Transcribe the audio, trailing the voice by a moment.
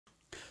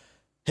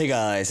Hey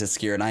guys, it's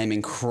Gear, and I am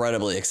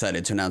incredibly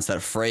excited to announce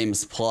that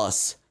Frames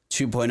Plus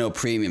 2.0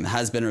 Premium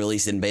has been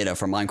released in beta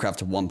for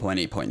Minecraft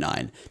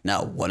 1.8.9.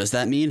 Now, what does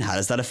that mean? How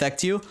does that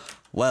affect you?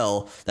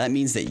 Well, that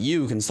means that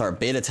you can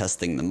start beta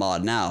testing the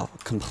mod now,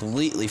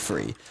 completely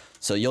free.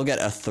 So you'll get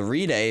a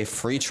 3-day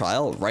free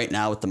trial right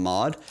now with the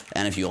mod,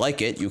 and if you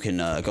like it, you can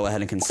go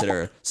ahead and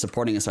consider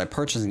supporting us by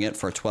purchasing it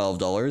for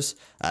 $12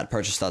 at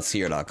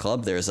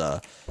purchase.skier.club. There's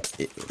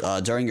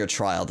during your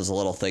trial, there's a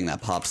little thing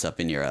that pops up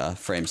in your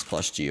Frames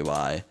Plus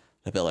GUI,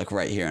 a bit like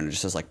right here, and it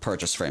just says like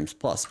purchase Frames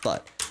Plus.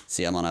 But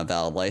see, I'm on a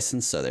valid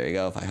license, so there you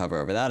go. If I hover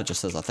over that, it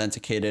just says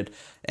authenticated,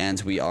 and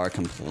we are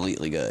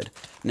completely good.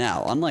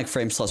 Now, unlike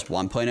Frames Plus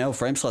 1.0,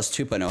 Frames Plus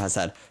 2.0 has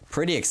had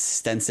pretty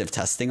extensive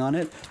testing on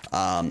it,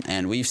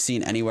 and we've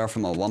seen anywhere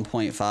from a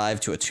 1.5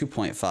 to a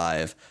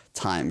 2.5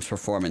 times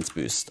performance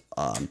boost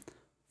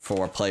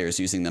for players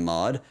using the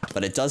mod,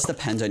 but it does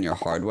depend on your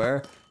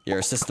hardware,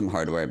 your system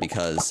hardware,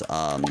 because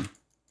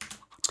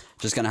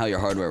just kind of how your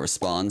hardware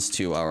responds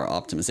to our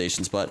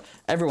optimizations, but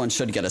everyone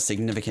should get a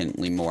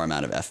significantly more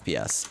amount of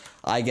FPS.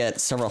 I get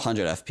several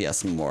hundred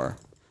FPS more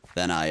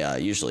than I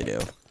usually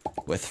do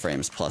with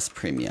Frames Plus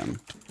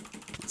Premium.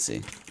 Let's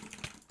see.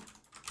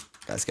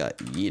 Guy's got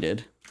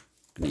yeeted.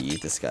 I'm gonna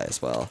yeet this guy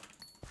as well.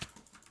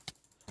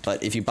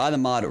 But if you buy the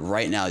mod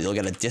right now, you'll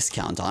get a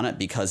discount on it,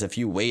 because if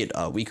you wait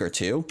a week or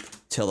two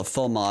till the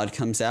full mod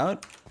comes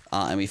out,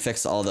 and we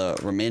fix all the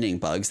remaining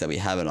bugs that we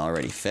haven't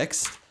already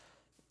fixed.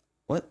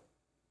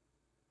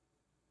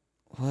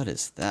 What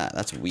is that?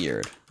 That's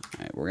weird.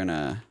 Alright, we're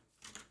gonna...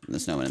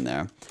 There's no one in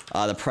there.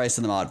 The price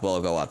of the mod will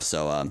go up,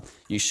 so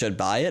you should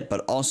buy it,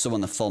 but also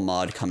when the full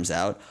mod comes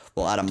out,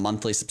 we'll add a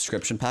monthly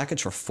subscription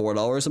package for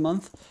 $4 a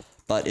month.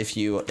 But if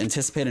you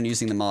anticipate on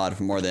using the mod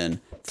for more than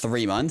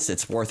 3 months,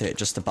 it's worth it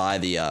just to buy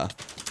the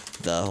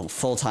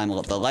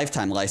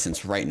lifetime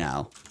license right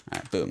now.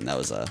 Alright, boom. That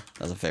was a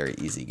very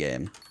easy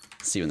game.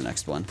 See you in the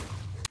next one.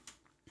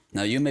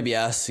 Now, you may be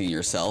asking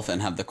yourself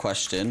and have the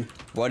question,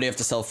 why do you have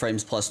to sell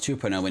Frames Plus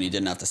 2.0 when you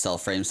didn't have to sell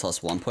Frames Plus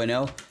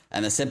 1.0?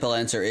 And the simple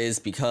answer is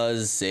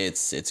because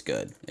it's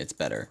good. It's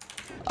better.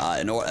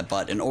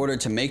 But in order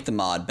to make the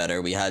mod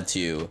better, we had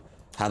to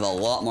have a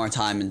lot more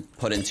time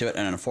put into it,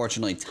 and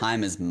unfortunately,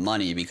 time is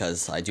money,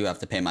 because I do have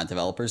to pay my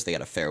developers. They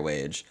get a fair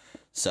wage.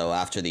 So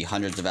after the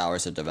hundreds of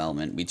hours of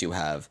development, we do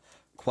have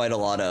quite a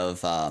lot of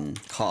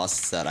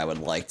costs that I would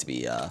like to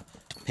be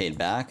paid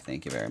back.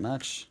 Thank you very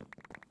much.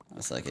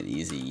 That's like an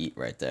easy eat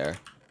right there.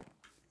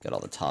 Get all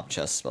the top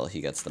chests while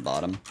he gets the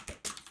bottom.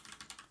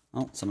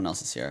 Oh, someone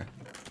else is here.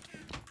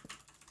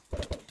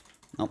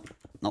 Nope,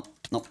 nope,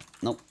 nope,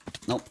 nope,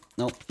 nope,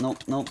 nope, nope,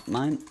 nope,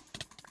 mine.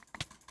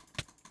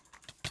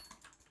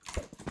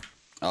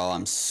 Oh,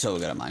 I'm so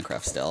good at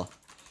Minecraft still.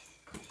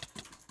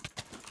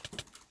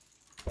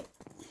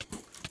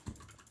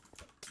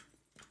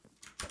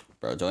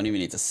 Bro, don't even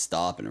need to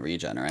stop and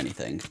regen or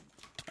anything.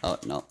 Oh,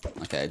 no.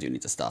 Okay, I do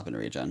need to stop and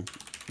regen.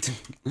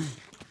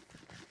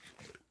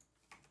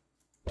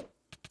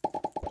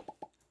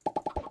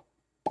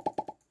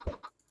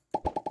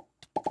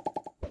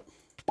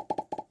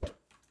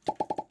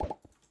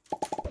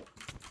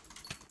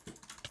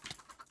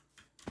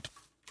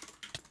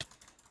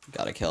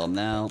 Gotta kill him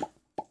now.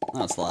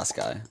 Oh, it's the last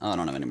guy. Oh, I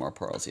don't have any more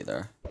pearls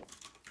either.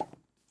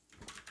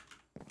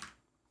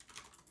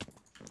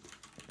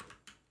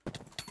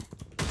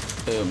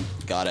 Boom.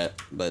 Got it.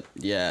 But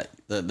yeah,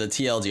 the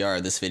TLDR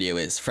of this video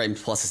is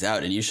Frames Plus is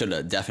out, and you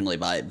should definitely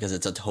buy it, because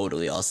it's a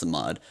totally awesome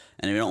mod.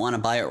 And if you don't want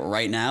to buy it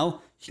right now,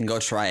 you can go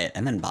try it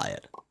and then buy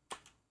it.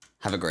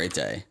 Have a great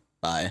day.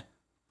 Bye.